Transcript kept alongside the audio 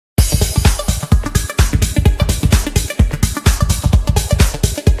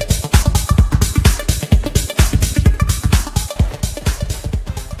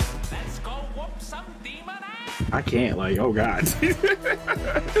can't. Like, oh god.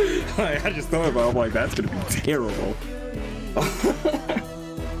 Like, I just thought about it, I'm like, that's gonna be terrible.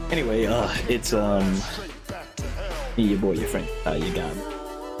 Anyway, it's me, your boy, your friend, you got me.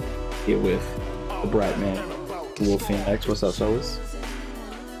 Here with the bright man, Wolfie X. What's up, fellas?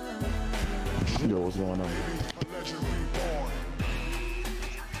 Yo, what's going on?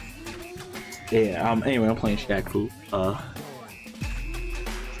 Yeah, anyway, I'm playing Shaq Fu.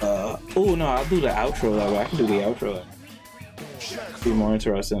 Oh no, I'll do the outro level. I can do the outro level. Be more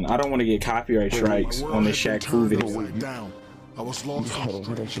interesting. I don't want to get copyright strikes on the Shaq Fu video. I was lost.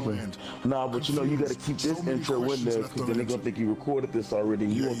 Nah, but you know you gotta keep this intro in there because then they're gonna think you recorded this already.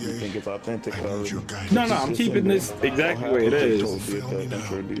 You won't think it's authentic already. No, I'm keeping this exactly the way it is.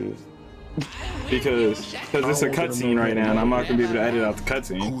 Because it's a cutscene right now, and I'm not gonna be able to edit out the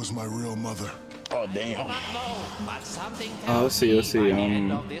cutscene. Who was my real mother? Oh damn. Let's see.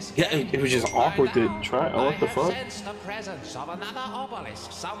 Yeah, it was just awkward to try. Oh, what the fuck?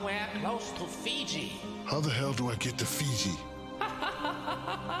 How the hell do I get to Fiji?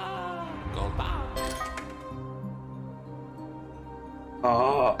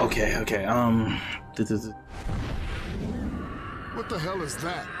 Oh, okay. What the hell is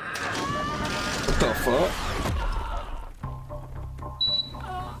that? What the fuck?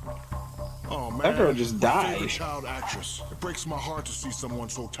 Oh man, that girl just died. Child actress. It breaks my heart to see someone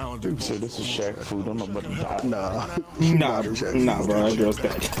so talented. Dude, so this is Shaq Fu. Don't know about the die. Nah, bro. That girl's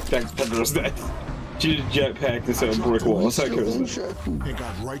dead. That girl's dead. She just jetpacked into a brick wall. It's like Ain't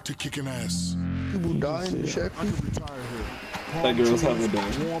got right to kicking ass. People die in Shaq Fu. That girl's having a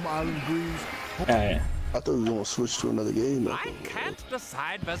day. Warm island breeze. Alright. I thought we were gonna switch to another game. I can't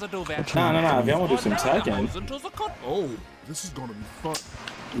decide whether to wear No. If y'all want to do some Tekken. Oh, this is gonna be fun.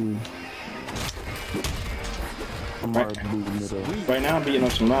 Right now I'm beating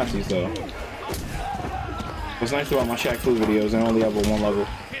up some Nazis though. What's nice about my Shaq Fu videos, I only have a one level.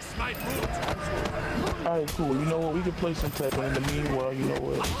 Alright, cool. You know what? We can play some Tekken. In the meanwhile, you know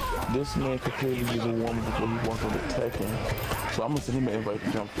what? This man prepared to use a woman before he walked on the Tekken. So I'm gonna send him an invite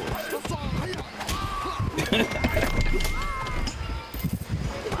to jump first.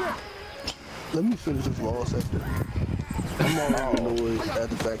 Let me finish this law sector. I'm all annoyed at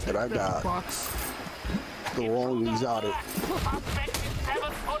the fact that I got the wrong exotic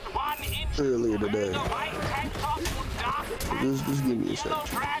earlier today. Just give me a second.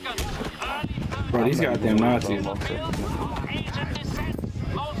 Bro, these goddamn Nazis.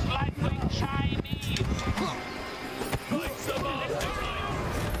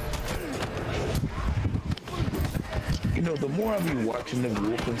 You know, the more I be watching the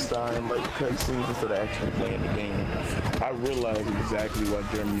Wolfenstein like cutscenes instead of actually playing the game, I realize exactly what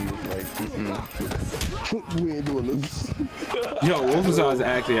Germany is like. We ain't doing this. Yo, Wolfenstein is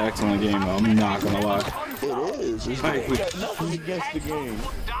actually an excellent game though, I'm not gonna lie. It is. It's Like, I got nothing against the game,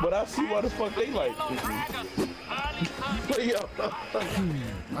 but I see why the fuck they like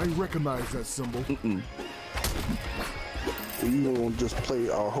I recognize that symbol. You gonna just play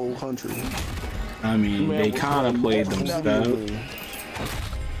our whole country. I mean, they kind of played themselves.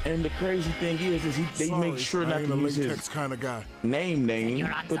 And the crazy thing is they make sure not to use his kind of guy. name,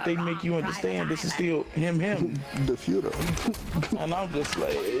 but they make you understand this is still him. The Führer. And I'm just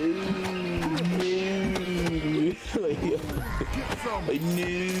like,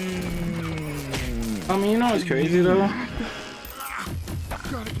 no. I mean, you know what's crazy though?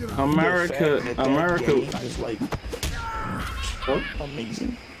 America is like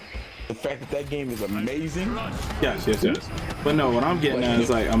amazing. The fact that game is amazing. Yes. But no, what I'm getting at is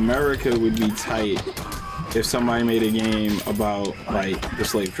like America would be tight if somebody made a game about like the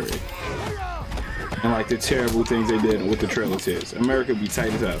slave trade and like the terrible things they did with the Trail of Tears. America would be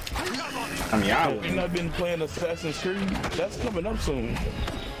tight as hell. I mean, You've not been playing Assassin's Creed? That's coming up soon.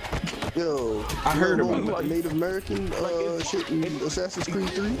 Yo, I heard about like Native American shit in Assassin's Creed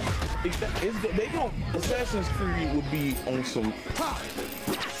 3. Assassin's Creed would be on some.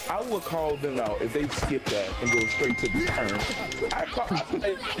 I would call them out if they skip that and go straight to the turn.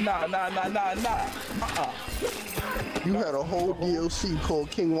 Nah. You had a whole DLC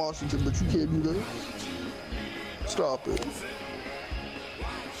called King Washington, but you can't do that. Stop it.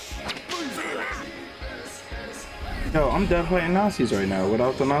 Yo, I'm dead playing Nazis right now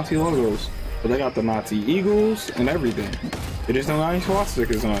without the Nazi logos. But they got the Nazi eagles and everything. They just don't got any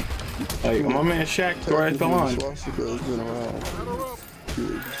swastikas on. Like, my man Shaq right at the line. Swastika's been around.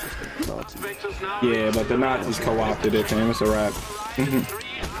 Yeah, but the Nazis co-opted it, fam. It's a wrap.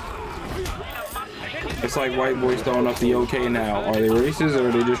 It's like white boys throwing up the okay now. Are they racist or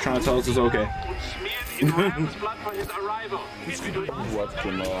are they just trying to tell us it's okay? Watching,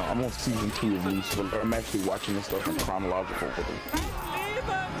 I'm on season 2 of these, so I'm actually watching this stuff in chronological order.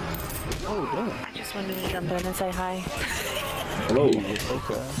 Oh, damn. I just wanted to jump in and say hi. Hello.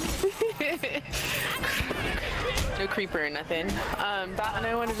 Okay. No creeper or nothing. That and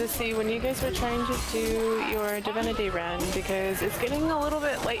I wanted to see when you guys were trying to do your divinity run because it's getting a little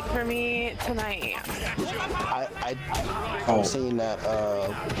bit late for me tonight. I was saying that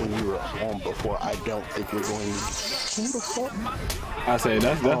when you were on before. I don't think we're going. Who the fuck? I say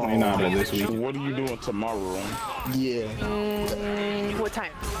that's definitely not it this week. What are you doing tomorrow? Yeah. What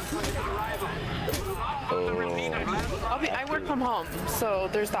time? I work from home, so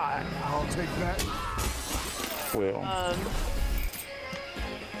there's that. I'll take that. Well,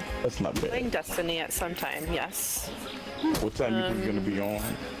 that's not bad. Playing Destiny at some time, yes. What time you think you're gonna be on?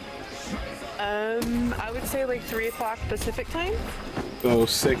 I would say like 3 o'clock Pacific time. So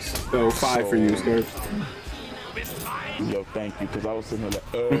 5 for you, Skirt. Yo, thank you, because I was sitting there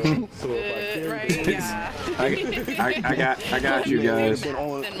like, so if I Right? Yeah. I got you guys.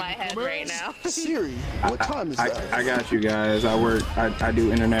 In my head right now. Siri, what time is that? I got you guys. I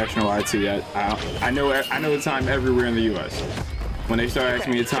do international IT. I know the time everywhere in the U.S. When they start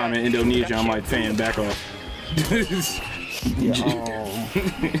asking me the time in Indonesia, I'm like, fan, back off.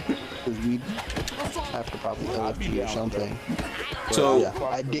 We have to probably LFG or something. So, Yeah,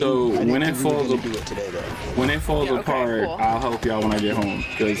 I didn't when it think we were falls gonna do it today, though. when it falls Yeah, okay, apart, cool. I'll help y'all when I get home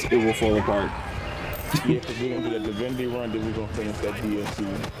because it will fall apart. Yeah, because we're gonna do the Divinity run, then we're gonna finish that DLC.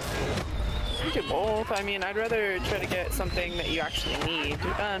 We do both. I mean, I'd rather try to get something that you actually need.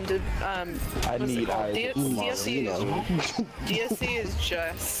 I What's need it called? You know. DSC is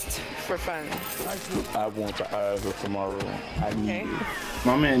just for fun. I want the eyes of tomorrow. I need Okay. it.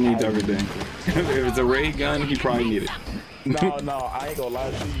 My man needs everything. If it's a ray gun, he probably need it. No, I ain't gonna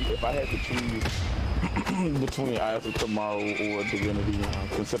lie to you. If I had to choose between Eyes of Tomorrow or Divinity,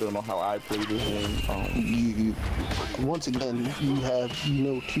 considering on how I play this game, You once again, you have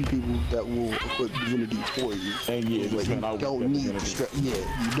 2 people that will equip divinity for you. and yeah, But just you man, I don't want need to Divinity. stress.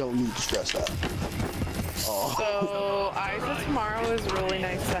 Yeah, you don't need to stress that. So, Eyes of Tomorrow is really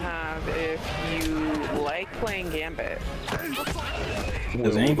nice to have if you like playing Gambit.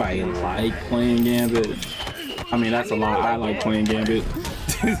 Does anybody like playing Gambit? I mean, that's a lot. I like playing Gambit.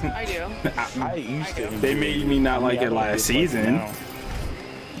 I do. I used to. They made me not like it last season.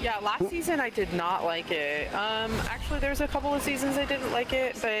 Yeah, last season I did not like it. Actually, there's a couple of seasons I didn't like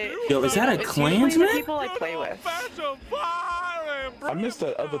it, but Yo, is that a it's usually the Klansman? people I play with. I missed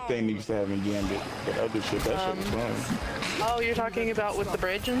that other thing they used to have in Gambit. That other shit, that shit was fun. Oh, you're talking about with the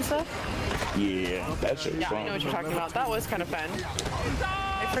bridge and stuff? Yeah, that shit was Yeah, fun. I know what you're talking about. That was kind of fun.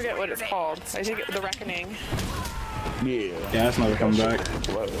 I forget what it's called. I think The Reckoning. Yeah. Yeah, that's never coming back.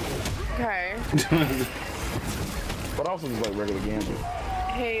 Okay. But also just like regular Gambit.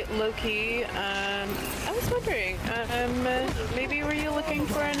 Hey, Loki, I was wondering, maybe were you looking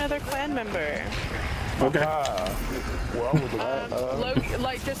for another clan member? Okay. Well, with the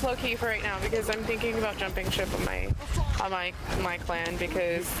Like just low-key for right now because I'm thinking about jumping ship on my clan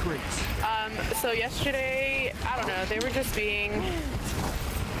because so yesterday, I don't know, they were just being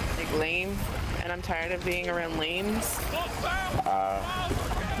like lame and I'm tired of being around lames.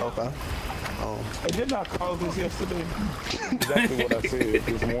 Okay. I did not call this yesterday. Exactly what I said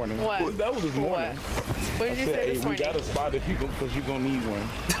this morning. What? That was this morning. What did you say Hey, this we morning? got a spot if you go, because you're gonna need one.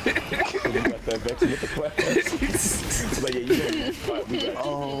 So we got that vex with the class. Like, yeah, you got a spot. We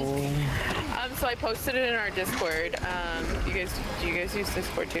got So I posted it in our Discord. Do you guys use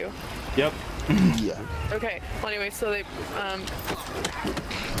Discord too? Yep. Yeah. Okay. Well, anyway, so they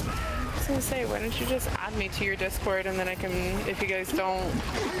I was gonna say, why don't you just add me to your Discord and then I can, if you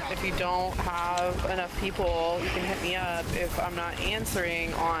don't have enough people, you can hit me up if I'm not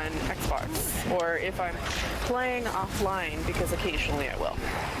answering on Xbox or if I'm playing offline because occasionally I will.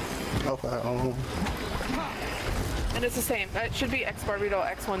 Okay. And it's the same. It should be xbarbiedoll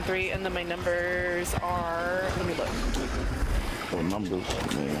x13 and then my numbers are, let me look. numbers,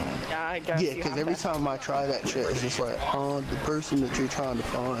 man. Yeah, I guess. Yeah, because every time I try that shit, it's just like, the person that you're trying to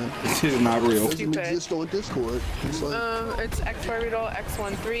find This is not real. doesn't exist on Discord. It's like, It's xbarbiedoll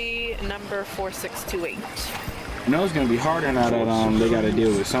x13 number 4628. You know it's gonna be harder now that they got to deal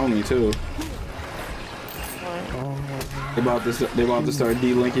with Sony too. They about to start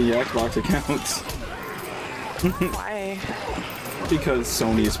delinking your Xbox accounts. Why? Because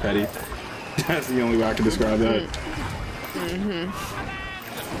Sony is petty. That's the only way I can describe that.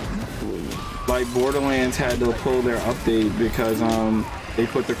 Like Borderlands had to pull their update because they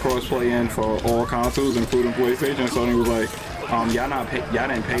put the crossplay in for all consoles, including PlayStation. Sony was like, y'all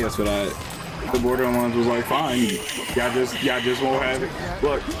didn't pay us for that. the Borderlands was like, fine, y'all just won't have it.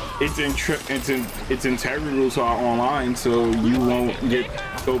 Look, it's integral to our online, so you won't get.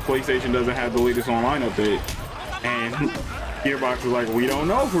 So PlayStation doesn't have the latest online update, and Gearbox is like, we don't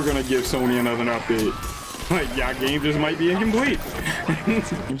know if we're gonna give Sony another update. Like, y'all game just might be incomplete.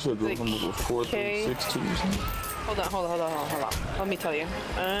 You said the number was 4362 or something? Hold on. Let me tell you.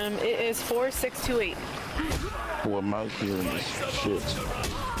 It is 4628. Boy, my hearing is shit.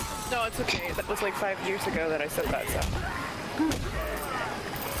 No, it's okay. That was like 5 years ago that I said that, so.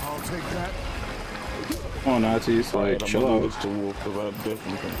 I'll take that. Come on, Nazis, like, chill out. To Wolf, because I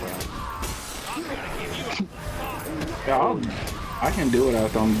definitely can find. Yeah, I can do it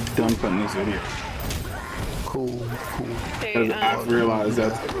after I'm done putting this video. Cool. Hey, I realized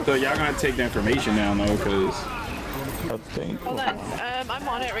that. So y'all gonna take the information down though, because I think. hold on. I'm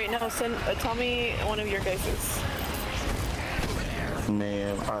on it right now. Tell me one of your guys's.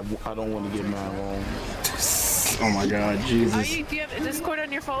 Man, I don't want to get mine wrong. oh my god, Jesus. Do you have a Discord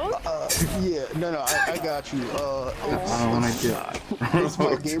on your phone? Yeah, no, I got you. I don't wanna get It's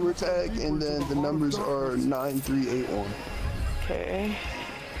my gamer tag, and then the numbers are 9381. Okay.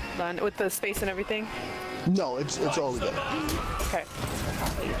 Done with the space and everything. No, it's all together. Okay.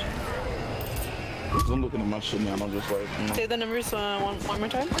 I'm looking at my shit now and I'm just like, Say the numbers one more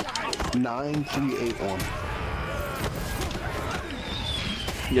time. 9381.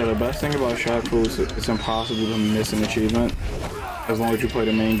 Yeah, the best thing about Shaq is it's impossible to miss an achievement as long as you play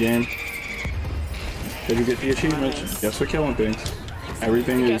the main game. Did you get the achievements? Just for killing things.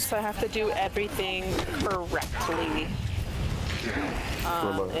 Everything Yes, is. I have to do everything correctly.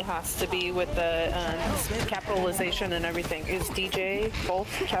 It has to be with the capitalization and everything. Is DJ both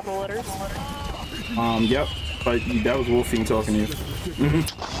capital letters? Yep. But that was Wolfie talking to you.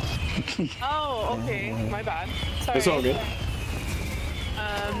 Oh, okay. My bad. Sorry. It's all good.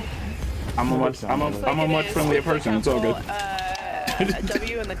 I'm a much friendlier person. It's all good.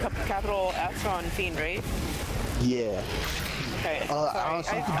 W and the capital S on Fiend, right? Yeah. Okay.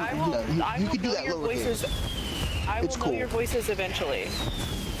 Honestly, you can do that lowercase. I will know your voices eventually.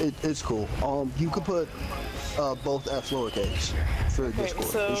 It's cool. You could put both F's lowercase for Okay, Discord.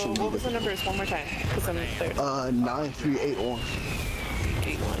 so what was the numbers one more time? Because I'm third. 9381.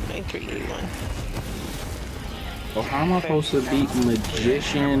 9381. Well, how am I supposed to beat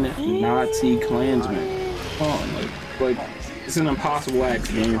magician Nazi Klansman? Come on, like it's an impossible act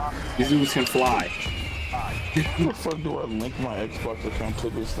game. These dudes can fly. how the fuck do I link my Xbox account to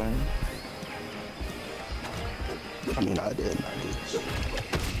this thing? I mean, I did.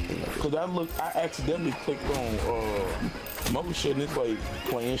 Cause I accidentally clicked on mother shit and it's like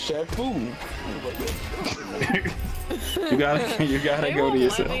playing Shaq Fu. You gotta go to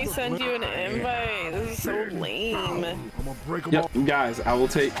yourself. Let me send you an invite. This is so lame. I'm gonna break them Yep, guys, I will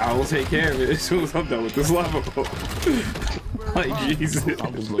take care of it as soon as I'm done with this level. Like Jesus.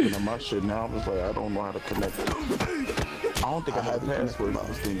 I'm just looking at my shit now. I'm just like, I don't know how to connect it. I don't think I have a password for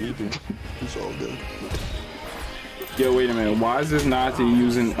this thing either. It's all good. Yo, wait a minute. Why is this Nazi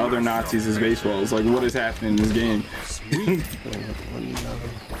using other Nazis as baseballs? Like, what is happening in this game?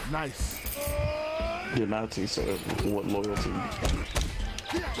 Nice. You're Nazi, so what loyalty?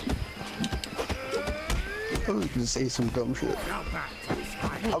 I was gonna say some dumb shit.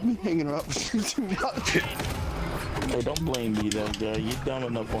 I've been hanging around with you too much. Hey, don't blame me, though, guy. You're dumb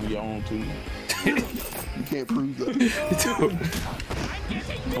enough on your own, too. You can't prove that.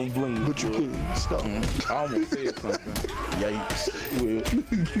 Don't blame me. But you can. Stop. I almost said something. Yikes.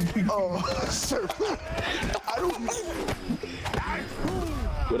 Oh, sir. I don't.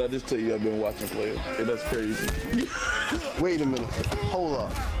 But I just tell you I've been watching players, and that's crazy. Wait a minute. Hold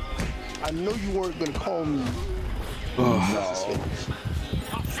up. I know you weren't gonna call me. No.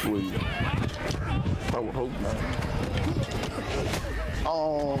 Sweet. I would hope not.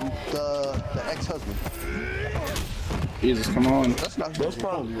 The ex-husband. Jesus, come on. That's not. That's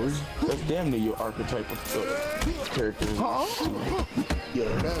probably that's damn near your archetype of character. Huh? Yeah,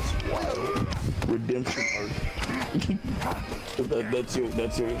 that's wild. Redemption arc. that's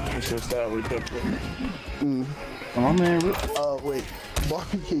your style right there. Come on, man. Wait.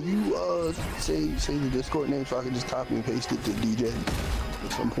 Barbie, can you say the Discord name so I can just copy and paste it to DJ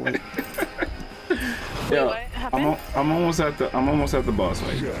at some point? Yeah, what happened? I'm almost at the boss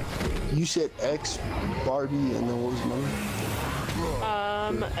fight. You said X Barbie and then what was the number?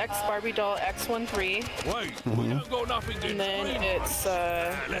 X Barbie doll X13, Wait, we don't got nothing to and then it's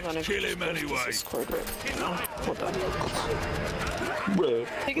Let's kill him anyway. Discord right now. Hold on. Bruh. I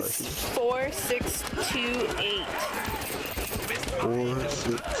think it's 4628.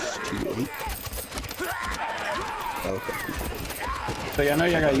 4628. Okay. So I know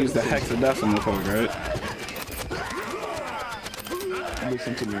y'all gotta use the hexadecimal code, right?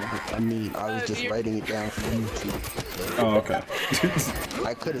 Listen to me. I mean, I was just writing it down for YouTube. Oh, okay.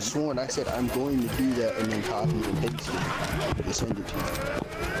 I could have sworn I said I'm going to do that and then copy and paste it and send it to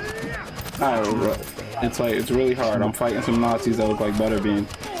you. Alright, bro. It's like, it's really hard. I'm fighting some Nazis that look like Butterbean.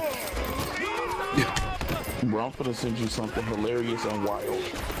 Bro, I'm gonna send you something hilarious and wild.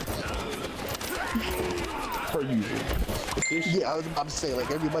 Per usual. Yeah, I was about to say,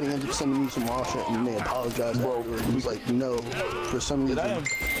 like, everybody ends up sending me some wild shit and they apologize. Bro, After. It was like, no, for some reason.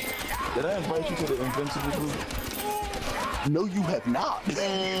 Did I invite you to the Invincible group? No, you have not.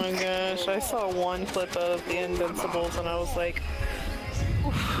 Oh my gosh, I saw one clip of the Invincibles and I was like,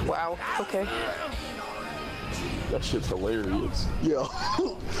 oof, wow, okay. That shit's hilarious. Yo,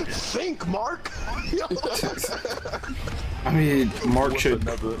 think, Mark. Yo. I mean, Mark should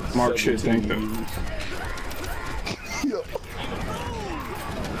think though. Yo.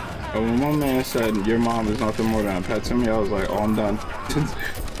 When my man said your mom is nothing more than a pet to me, I was like, oh, I'm done.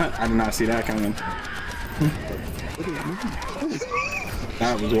 I did not see that coming.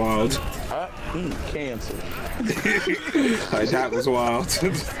 That was wild. Cancer. Like, that was wild.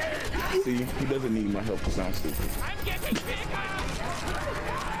 See, he doesn't need my help to sound stupid.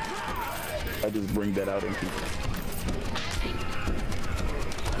 I just bring that out in people.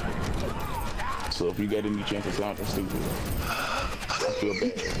 So if you get any chance of sounding stupid, I feel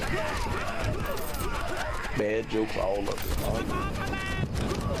bad. Bad jokes, all of it.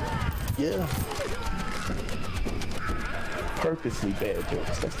 Yeah. Purposely bad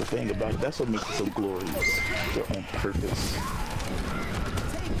jokes. That's the thing about it. That's what makes it so glorious. They're on purpose.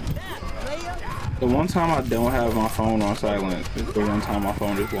 The one time I don't have my phone on silent is the one time my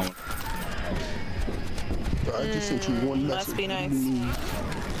phone is blowing. I just sent you one message. Must be nice.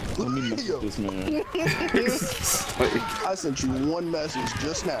 Let me message this man. I sent you one message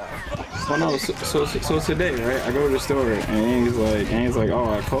just now. Well, no, so today, right? I go to the store and he's like, oh,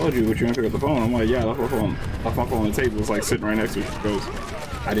 I called you, but you didn't pick up the phone. I'm like, yeah, I left my phone on the table. It's like sitting right next to me. She goes,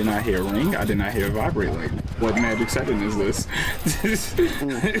 I did not hear a ring. I did not hear a vibrate. Like, what magic setting is this?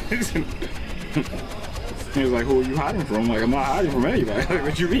 He was like, who are you hiding from? I'm like, I'm not hiding from anybody. Like,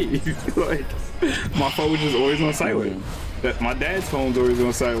 what you mean? Like, my phone was just always on silent. My dad's phone's always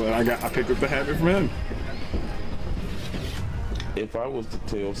on silent. I picked up the habit from him. If I was to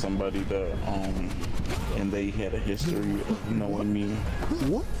tell somebody that, and they had a history of knowing me,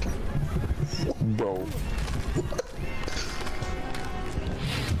 What? bro,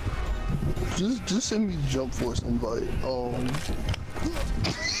 Just send me Jump Force invite.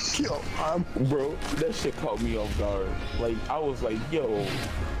 Yo, bro, that shit caught me off guard. Like, I was like, yo,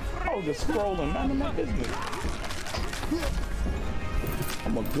 I was just scrolling, none of my business.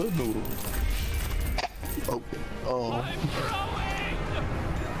 I'm a good noodle. Okay.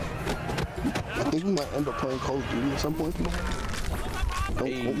 I think we might end up playing Call of Duty at some point tomorrow. Don't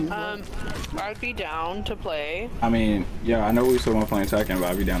quote me on that. I'd be down to play. I mean, yeah, I know we still want to play Tekken, but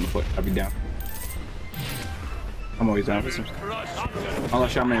I'd be down to play. I'd be down. I'm always down for some.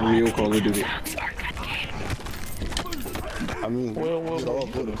 Unless y'all mean real Call of Duty. I mean, Well, all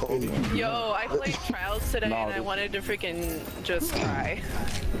go to Call of Duty. Yo, I played Trials today and I wanted to freaking just cry.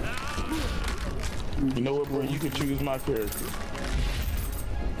 You know what, bro? You could choose my character.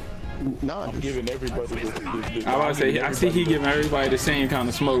 Nah, I'm giving everybody this. I was say, I see he giving everybody the same kind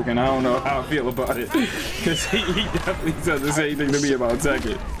of smoke, and I don't know how I feel about it. Because he definitely doesn't say anything to me about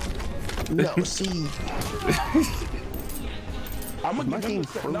Tekken. no, see. I'm gonna My give him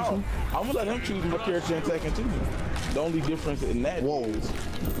game's the, no, frozen. I'm gonna let him choose my character in Tekken too. The only difference in that is,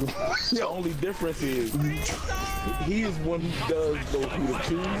 the only difference is, he is one who does know who to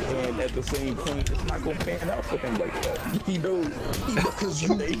choose, and at the same point, it's not gonna pan out for him like that. He knows. Because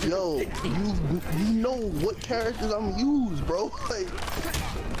you know what characters I'm gonna use, bro. Like,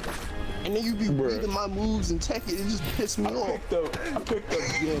 and then you be reading my moves and Tekken, it just pissed me off. I picked up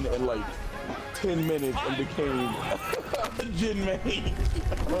Jin in like 10 minutes and became Jin main.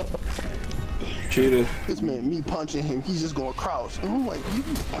 Cheetah. This man, me punching him, he's just going crouch. And I'm like, you.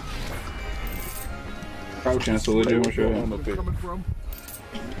 Crouching, so legit, sure. Coming from?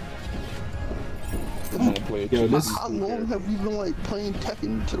 I'm gonna play Yo, this. How long have we been like playing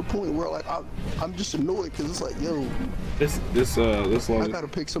Tekken to the point where like I'm just annoyed because it's like, yo, This I level. gotta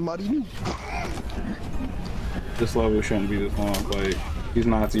pick somebody new. This level shouldn't be this long. Like, these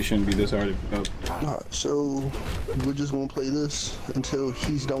Nazis shouldn't be this hard to pick up. Alright, so we're just gonna play this until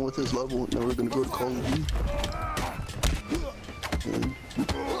he's done with his level, and then we're gonna go to Call of Duty. And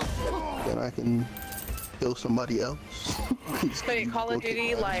then I can kill somebody else. Wait, Call of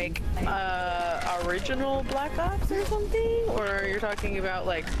Duty like original Black Ops or something, or you're talking about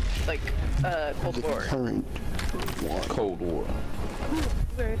like Cold War? Current one. Cold War.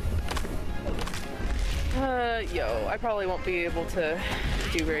 Okay. Yo, I probably won't be able to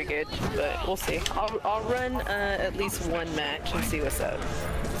do very good, but we'll see. I'll run at least one match and see what's up.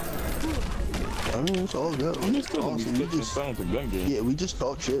 I mean, it's all good. Awesome. We just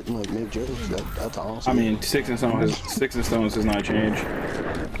talk shit and like make jokes. That's awesome. I mean, Sticks and Stones has not changed.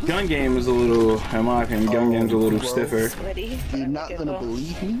 Gun game is a little, in my opinion, gun game's a little stiffer. You're not gonna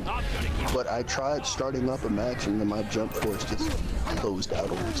believe me, but I tried starting up a match and then my jump force just closed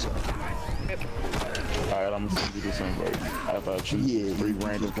out on me. So. Alright, I'm gonna send you this invite. After I choose 3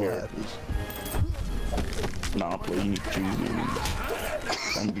 random characters. Nah, play. You need to choose me.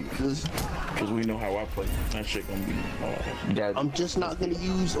 Because we know how I play. That shit gonna be. I'm just not gonna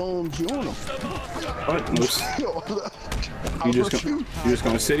use G on him. What? You just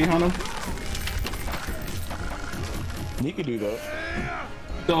gonna city hunt him? He could do that.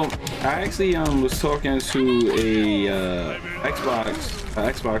 So I actually was talking to a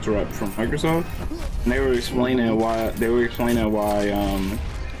Xbox rep from Microsoft, and they were explaining why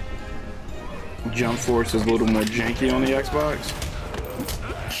Jump Force is a little more janky on the Xbox.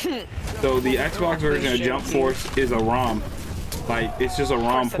 So the Xbox version of Jump Force is a ROM. Like, it's just a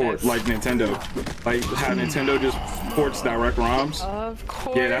ROM port, like Nintendo. Like how Nintendo just ports direct ROMs. Of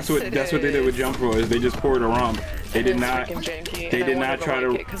course. Yeah, that's what they did with Jump Force. They just ported a ROM. They did not. They did not try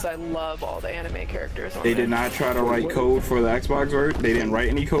to. Because I love all the anime characters. They did not try to write code for the Xbox version. They didn't write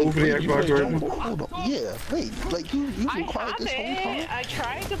any code for the Xbox version. Hold on. Yeah. Wait. Like you been quiet this whole time? I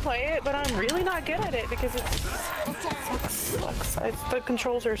tried to play it, but I'm really not good at it because it sucks. The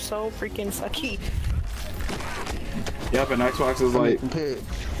controls are so freaking sucky. Yep, and Xbox is like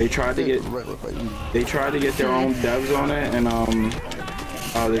they tried to get their own devs on it, and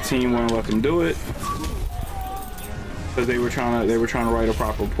the team wouldn't let them do it because they were trying to write a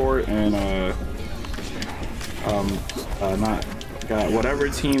proper port, and whatever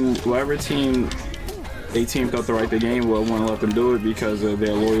team they teamed up to write the game wouldn't let them do it because of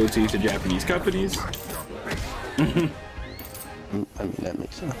their loyalty to Japanese companies. I mean, that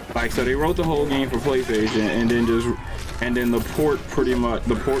makes sense. Like, so they wrote the whole game for PlayStation, and then the port for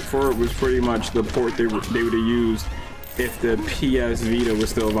it was pretty much the port they would have used if the PS Vita was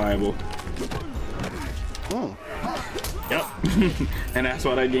still viable. Oh. Yep. And that's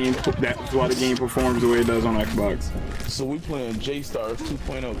why the game performs the way it does on Xbox. So we playing J-Stars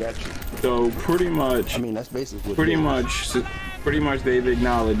 2.0, got you. So pretty much, I mean, that's basically pretty much they've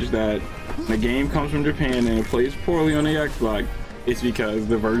acknowledged that the game comes from Japan and it plays poorly on the Xbox. It's because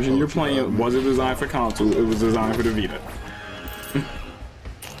the version you're playing wasn't designed for console, it was designed for the Vita.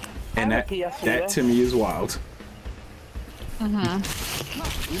 And that to me is wild.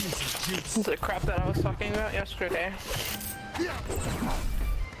 This is the crap that I was talking about yesterday.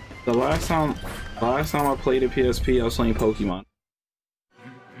 The last time I played a PSP, I was playing Pokemon.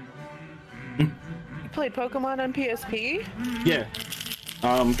 You played Pokemon on PSP? Yeah.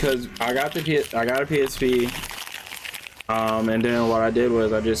 Cause I got a PSP. And then what I did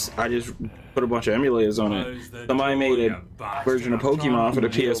was I just put a bunch of emulators on it. Somebody made a version of Pokemon for the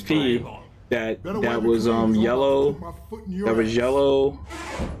PSP that was yellow. That was yellow.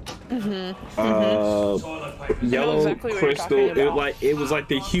 Yellow exactly crystal. It was like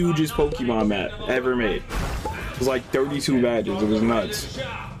the hugest Pokemon map ever made. It was like 32 badges. It was nuts.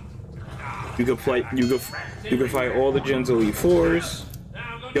 You could fight all the Gens Elite Fours.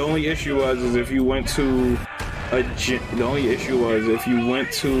 The only issue was if you went to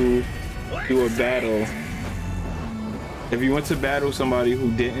do a battle. If you went to battle somebody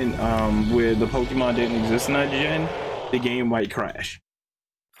who didn't, where the Pokemon didn't exist in that gen, the game might crash.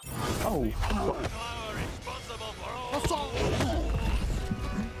 Oh.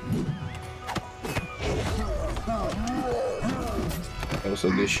 So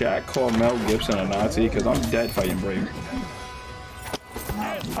did Shaq call Mel Gibson a Nazi? Because I'm dead fighting Brave.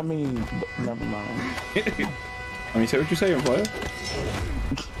 I mean, never mind. I mean, say what you saying, player.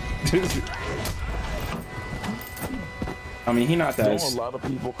 I mean, he not that. A lot of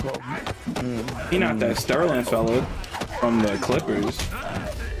people call He not that Sterling fella from the Clippers.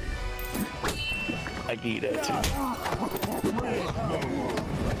 I get that too.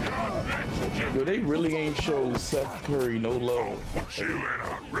 Yo, they really ain't showed Seth Curry no love.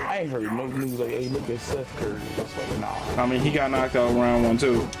 I ain't heard no news like, hey, look at Seth Curry. That's like, nah. I mean, he got knocked out round 1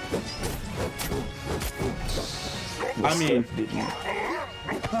 too. Well, I mean, Seth didn't.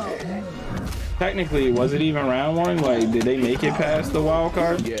 Technically, was it even round one? Like, did they make it past the wild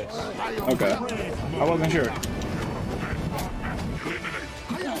card? Yes. Okay. I wasn't sure.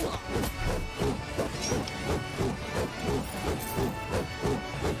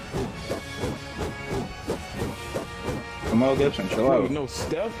 Mel Gibson, chill out. No,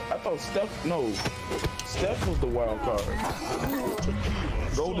 Steph. I thought Steph. No, Steph was the wild card.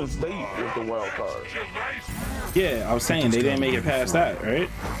 Golden State was the wild card. Yeah, I was saying they didn't make it past that, right?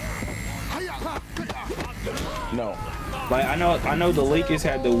 No. Like I know the Lakers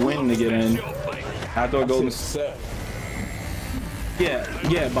had to win to get in. I thought Golden State. Yeah,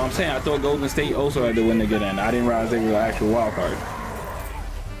 but I'm saying I thought Golden State also had to win to get in. I didn't realize they were the actual wild card.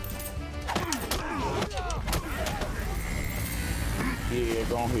 Yeah,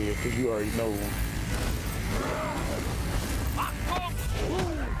 go ahead, because you already know.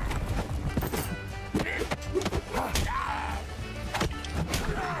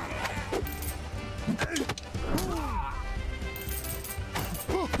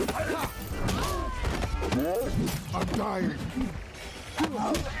 I'm dying.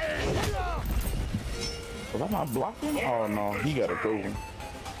 Was I not blocking? Oh no, he got a go.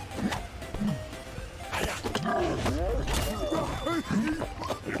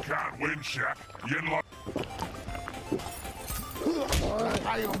 You can't win, Shaq. You like.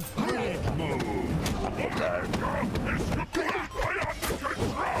 I am dead. Move. Okay, go. It's completely under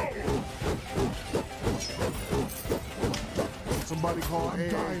control. Somebody call A.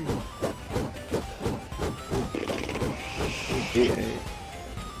 Yeah.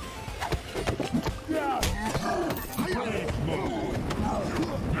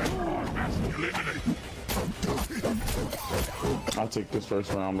 I'll take this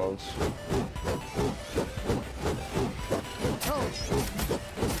first round loss.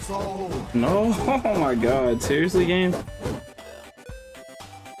 No, oh my God, seriously, game?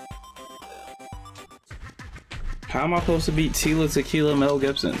 How am I supposed to beat Tila Tequila Mel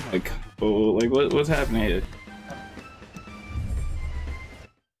Gibson? Like, oh, like what's happening here?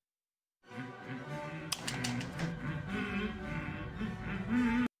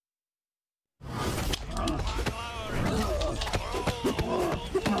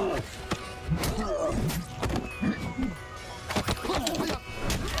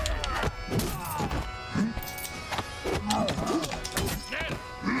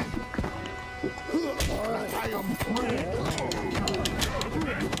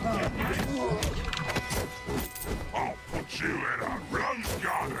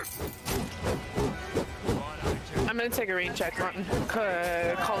 I'm gonna take a rain check on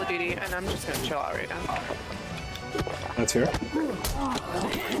Call of Duty, and I'm just gonna chill out right now. Let's hear it.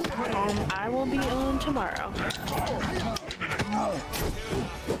 I will be on tomorrow.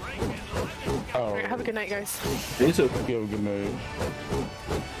 Oh. Right, have a good night, guys. You too. Yo, good night.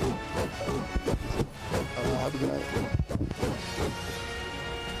 Have a good night.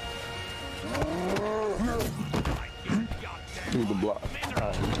 Through the block. All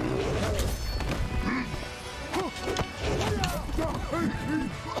right.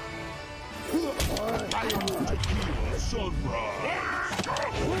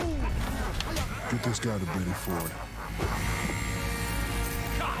 Get this guy to Betty Ford.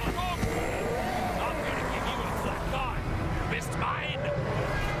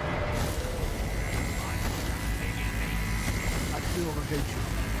 I still hate you.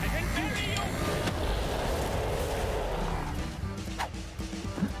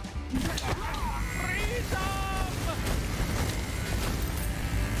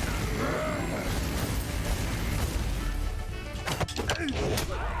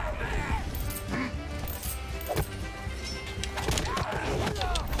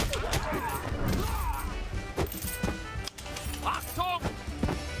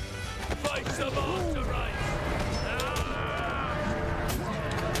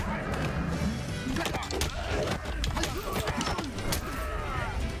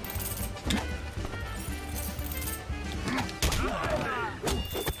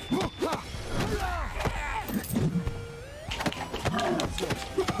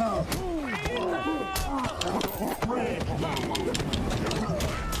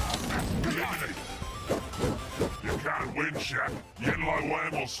 Shaq, Yenlo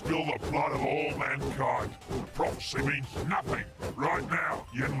Wang will spill the blood of all mankind. Prophecy means nothing. Right now,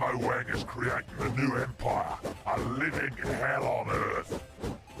 Yenlo Wang is creating a new empire, a living hell on earth.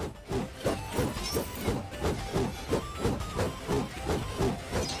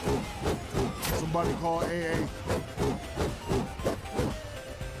 Somebody call AA.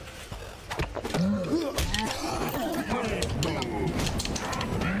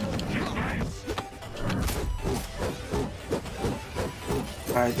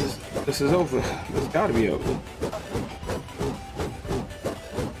 Alright, this is over. This gotta be over.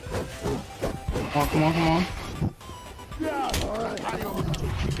 Come on.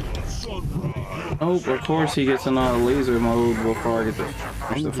 Nope, of course he gets in laser mode before I get to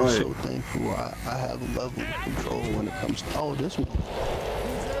finish the fight. I'm so thankful I have a level of control when it comes to this one.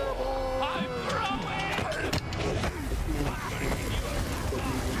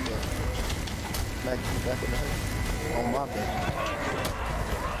 Back in the house. On my bed.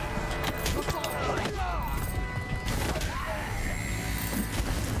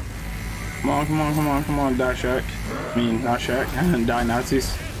 Come on, die Shaq. I mean, not Shaq, die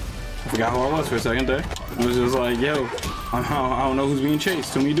Nazis. I forgot who I was for a second there. It was just like, yo, I don't know who's being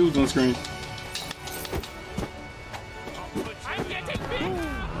chased. Too many dudes on screen.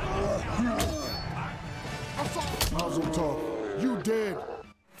 Mazel tov. You dead.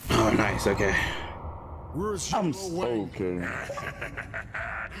 Oh, nice, okay. Where's she? I'm okay.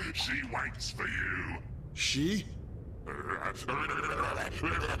 She waits for you. She?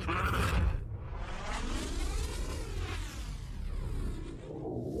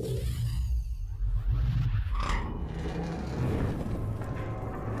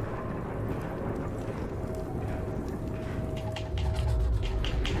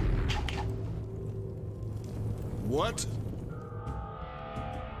 What?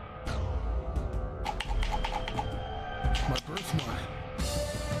 My birthmark.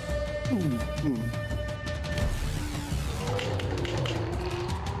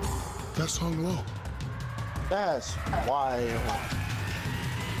 That's hung low. That's wild.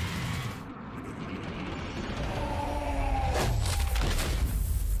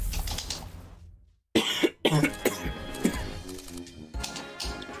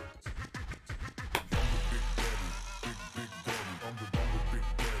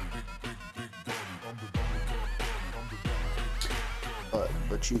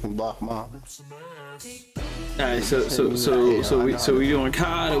 But you can block mine. Alright, so we doing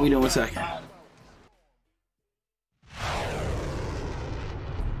COD or we doing second?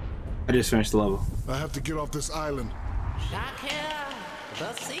 I just finished the level. I have to get off this island. Shaq here.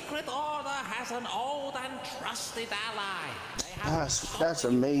 The Secret Order has an old and trusted ally. They have That's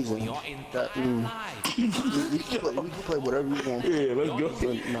amazing. your That, entire life. we can play whatever you want. Yeah, let's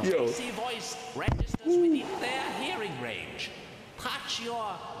go. No. Yo, Voice registers within their hearing range. Touch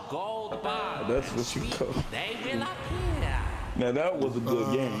your gold bar. that's what you call. They will appear. Now that was a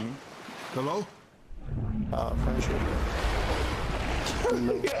good game. Hello? Friendship.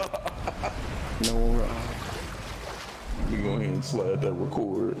 No, We go ahead and slide that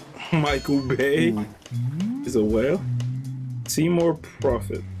record. Michael Bay is a whale. See more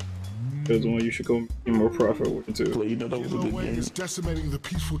profit. There's one you should go see more profit with too. Play, that was a good Wang game. is decimating the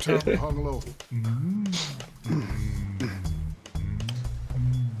peaceful town of Hung Low.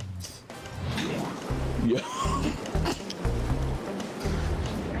 Yeah.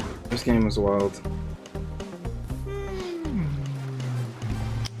 This game is wild.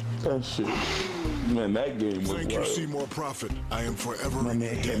 That shit. Man, that game was Thank you, wild. see more profit. I am forever My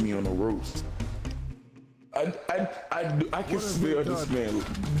man had me on a roast. I can smell this man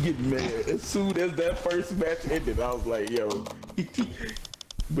getting mad. As soon as that first match ended, I was like, yo.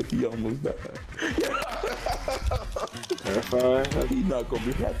 But he almost died. Terrified. He's not gonna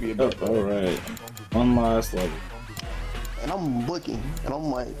be happy about that. Alright. One last level. and I'm looking, and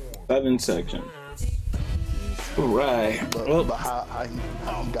I'm like, 7 sections. Alright. but how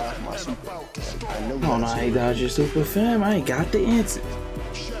he dodged my super? I know. Come on, I ain't dodged your super, fam. I ain't got the answer.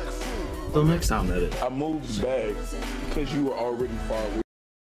 Till next time, that is. I moved back because you were already far away.